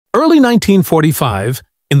early 1945,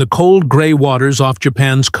 in the cold gray waters off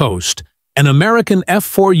Japan's coast, an American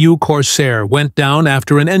F4U Corsair went down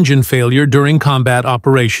after an engine failure during combat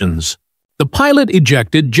operations. The pilot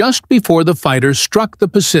ejected just before the fighter struck the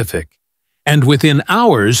Pacific, and within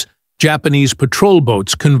hours, Japanese patrol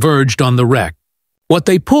boats converged on the wreck. What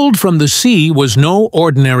they pulled from the sea was no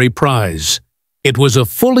ordinary prize. It was a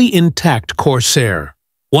fully intact Corsair,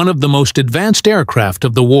 one of the most advanced aircraft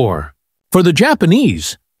of the war. For the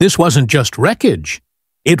Japanese, this wasn't just wreckage.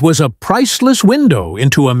 It was a priceless window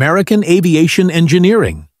into American aviation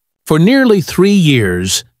engineering. For nearly 3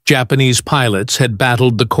 years, Japanese pilots had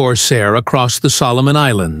battled the Corsair across the Solomon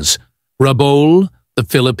Islands, Rabaul, the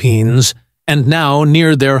Philippines, and now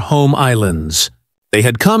near their home islands. They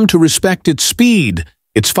had come to respect its speed,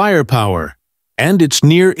 its firepower, and its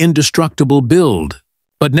near-indestructible build.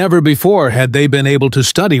 But never before had they been able to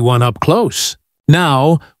study one up close.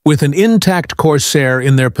 Now, with an intact Corsair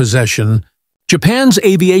in their possession, Japan's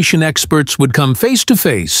aviation experts would come face to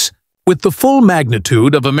face with the full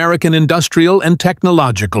magnitude of American industrial and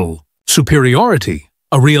technological superiority,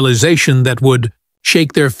 a realization that would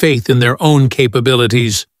shake their faith in their own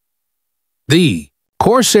capabilities. The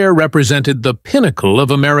Corsair represented the pinnacle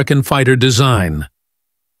of American fighter design.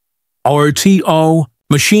 Our TO,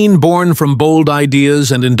 machine born from bold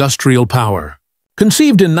ideas and industrial power.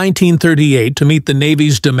 Conceived in 1938 to meet the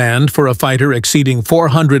Navy's demand for a fighter exceeding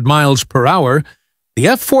 400 miles per hour, the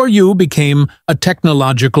F4U became a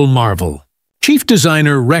technological marvel. Chief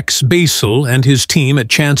designer Rex Basel and his team at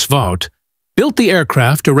Chance Vought built the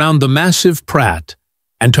aircraft around the massive Pratt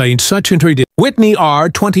Whitney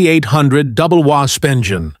R-2800 double Wasp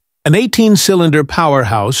engine, an 18-cylinder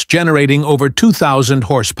powerhouse generating over 2,000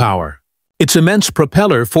 horsepower. Its immense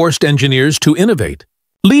propeller forced engineers to innovate,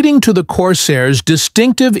 leading to the Corsair's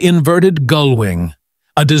distinctive inverted gullwing,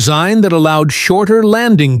 a design that allowed shorter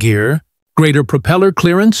landing gear, greater propeller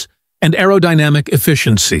clearance, and aerodynamic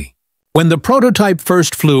efficiency. When the prototype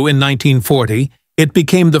first flew in 1940, it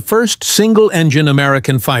became the first single-engine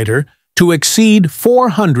American fighter to exceed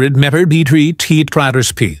 400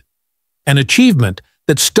 mph, an achievement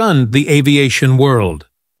that stunned the aviation world.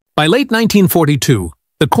 By late 1942,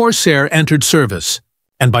 the Corsair entered service,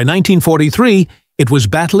 and by 1943, it was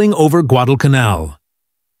battling over Guadalcanal.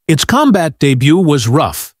 Its combat debut was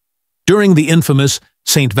rough. During the infamous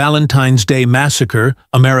St. Valentine's Day Massacre,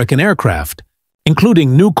 American aircraft,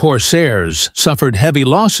 including new Corsairs, suffered heavy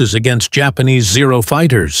losses against Japanese Zero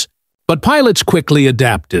fighters. But pilots quickly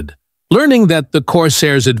adapted, learning that the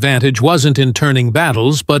Corsair's advantage wasn't in turning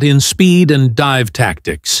battles but in speed and dive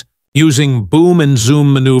tactics, using boom and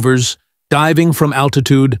zoom maneuvers, diving from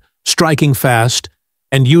altitude, striking fast,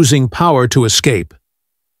 and using power to escape.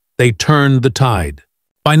 They turned the tide.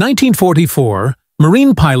 By 1944,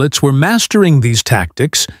 Marine pilots were mastering these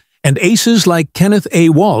tactics, and aces like Kenneth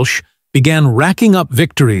Walsh began racking up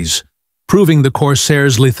victories, proving the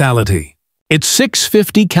Corsair's lethality. Its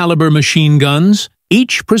 650 caliber machine guns,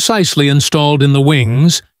 each precisely installed in the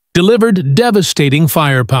wings, delivered devastating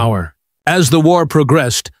firepower. As the war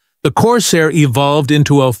progressed, the Corsair evolved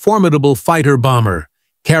into a formidable fighter bomber,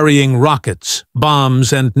 carrying rockets,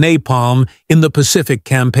 bombs, and napalm in the Pacific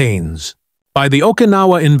campaigns. By the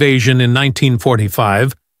Okinawa invasion in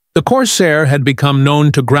 1945, the Corsair had become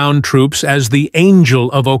known to ground troops as the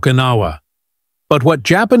Angel of Okinawa. But what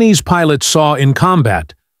Japanese pilots saw in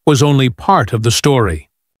combat was only part of the story.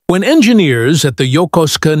 When engineers at the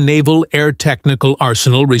Yokosuka Naval Air Technical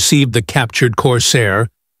Arsenal received the captured Corsair,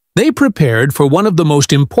 they prepared for one of the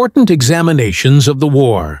most important examinations of the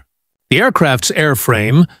war. The aircraft's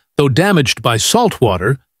airframe, though damaged by salt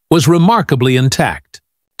water, was remarkably intact.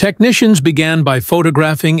 Technicians began by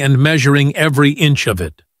photographing and measuring every inch of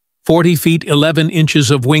it. 40 feet 11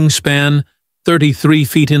 inches of wingspan, 33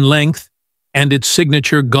 feet in length, and its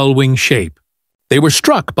signature gullwing shape. They were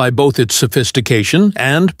struck by both its sophistication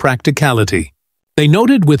and practicality. They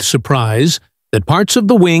noted with surprise that parts of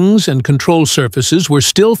the wings and control surfaces were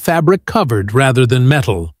still fabric-covered rather than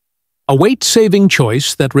metal, a weight-saving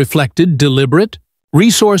choice that reflected deliberate,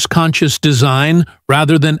 resource-conscious design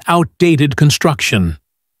rather than outdated construction.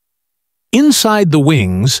 Inside the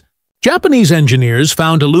wings, Japanese engineers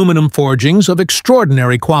found aluminum forgings of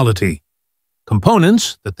extraordinary quality,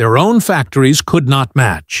 components that their own factories could not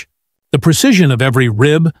match. The precision of every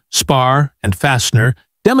rib, spar, and fastener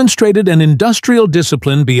demonstrated an industrial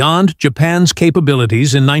discipline beyond Japan's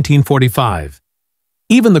capabilities in 1945.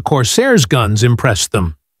 Even the Corsair's guns impressed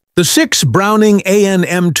them. The 6 Browning AN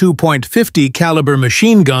M2.50 caliber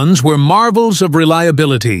machine guns were marvels of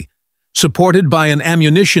reliability, supported by an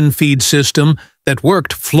ammunition feed system that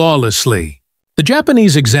worked flawlessly. The The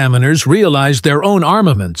Japanese examiners realized their own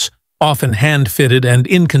armaments, often hand-fitted and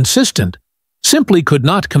inconsistent, simply could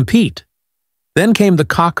not compete. Then came the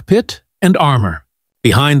cockpit and armor.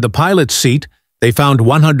 Behind the pilot's seat, they found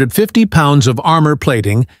 150 pounds of armor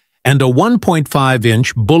plating and a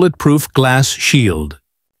 1.5-inch bulletproof glass shield.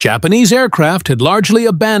 Japanese aircraft had largely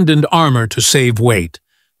abandoned armor to save weight,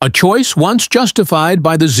 a choice once justified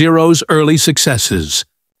by the Zero's early successes.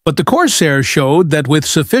 But the Corsair showed that with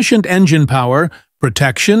sufficient engine power,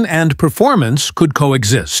 protection and performance could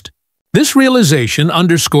coexist. This realization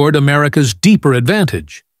underscored America's deeper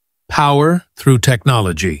advantage: power through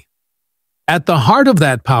technology. At the heart of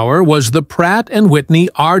that power was the Pratt Whitney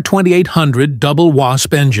R-2800 double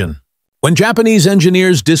Wasp engine. When Japanese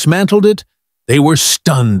engineers dismantled it, they were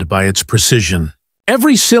stunned by its precision.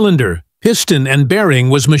 Every cylinder, piston, and bearing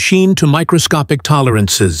was machined to microscopic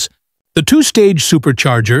tolerances. The two-stage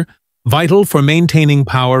supercharger, vital for maintaining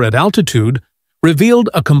power at altitude, revealed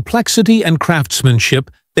a complexity and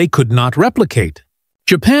craftsmanship they could not replicate.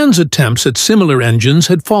 Japan's attempts at similar engines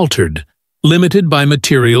had faltered, limited by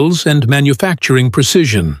materials and manufacturing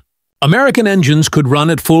precision. American engines could run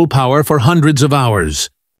at full power for hundreds of hours.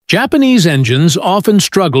 Japanese engines often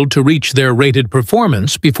struggled to reach their rated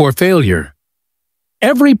performance before failure.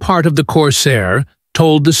 Every part of the Corsair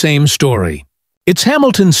told the same story. Its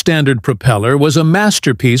Hamilton standard propeller was a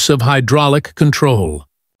masterpiece of hydraulic control.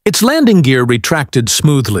 Its landing gear retracted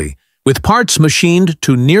smoothly, with parts machined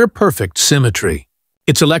to near-perfect symmetry.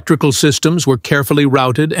 Its electrical systems were carefully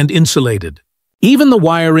routed and insulated. Even the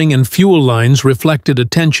wiring and fuel lines reflected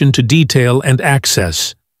attention to detail and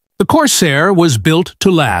access. The Corsair was built to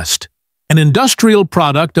last, an industrial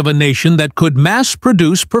product of a nation that could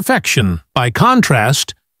mass-produce perfection. By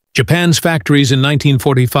contrast, Japan's factories in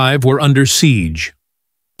 1945 were under siege,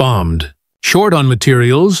 bombed, short on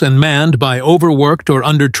materials, and manned by overworked or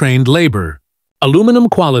undertrained labor. Aluminum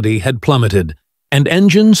quality had plummeted, and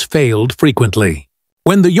engines failed frequently.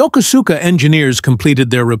 When the Yokosuka engineers completed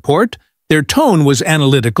their report, their tone was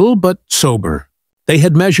analytical but sober. They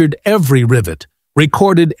had measured every rivet,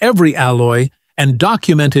 recorded every alloy, and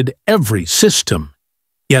documented every system.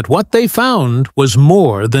 Yet what they found was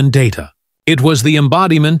more than data. It was the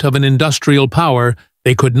embodiment of an industrial power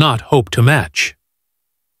they could not hope to match.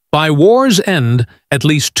 By war's end, at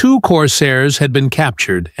least 2 Corsairs had been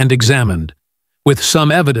captured and examined, with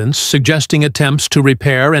some evidence suggesting attempts to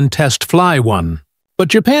repair and test fly one. But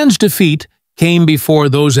Japan's defeat came before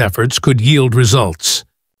those efforts could yield results.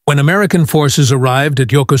 When American forces arrived at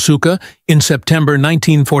Yokosuka in September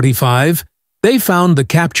 1945, they found the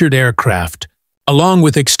captured aircraft, along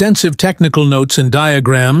with extensive technical notes and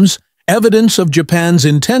diagrams, evidence of Japan's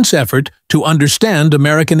intense effort to understand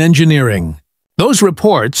American engineering. Those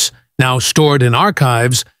reports, now stored in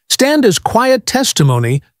archives, stand as quiet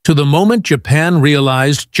testimony to the moment Japan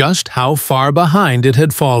realized just how far behind it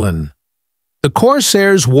had fallen. The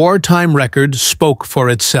Corsair's wartime record spoke for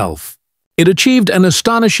itself. It achieved an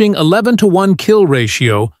astonishing 11-to-1 kill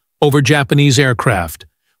ratio over Japanese aircraft,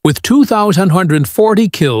 with 2,140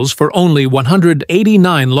 kills for only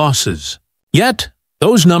 189 losses. Yet,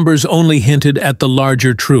 those numbers only hinted at the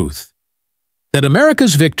larger truth: that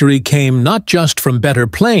America's victory came not just from better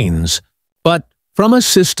planes, but from a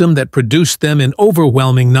system that produced them in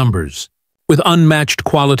overwhelming numbers, with unmatched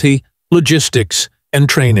quality, logistics, and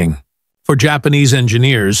training. For Japanese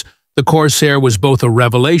engineers, the Corsair was both a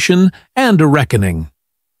revelation and a reckoning,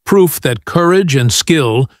 proof that courage and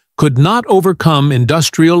skill could not overcome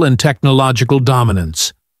industrial and technological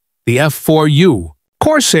dominance. The F4U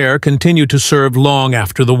Corsair continued to serve long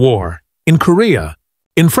after the war, in Korea,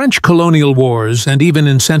 in French colonial wars, and even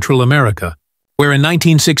in Central America, where in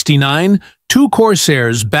 1969, 2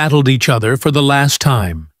 Corsairs battled each other for the last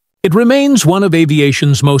time. It remains one of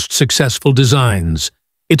aviation's most successful designs,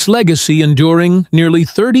 its legacy enduring nearly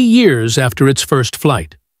 30 years after its first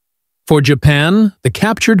flight. For Japan, the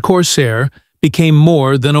captured Corsair became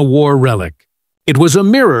more than a war relic. It was a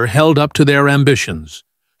mirror held up to their ambitions,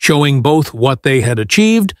 showing both what they had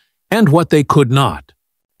achieved and what they could not.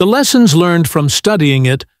 The lessons learned from studying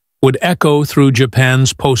it would echo through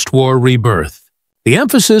Japan's post-war rebirth. The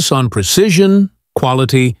emphasis on precision,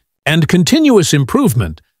 quality, and continuous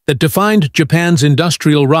improvement that defined Japan's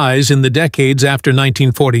industrial rise in the decades after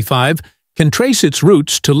 1945 can trace its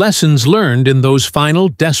roots to lessons learned in those final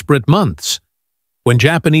desperate months, when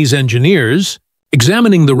Japanese engineers,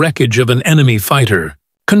 examining the wreckage of an enemy fighter,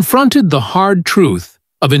 confronted the hard truth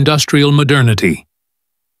of industrial modernity.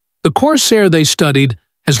 The Corsair they studied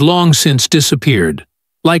has long since disappeared,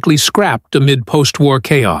 likely scrapped amid post-war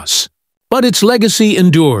chaos. But its legacy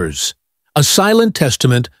endures, a silent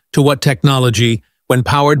testament to what technology, when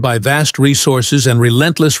powered by vast resources and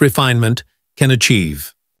relentless refinement, can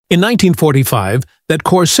achieve. In 1945, that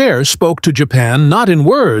Corsair spoke to Japan not in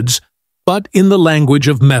words, but in the language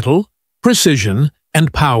of metal, precision,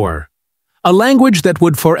 and power. A language that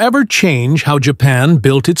would forever change how Japan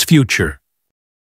built its future.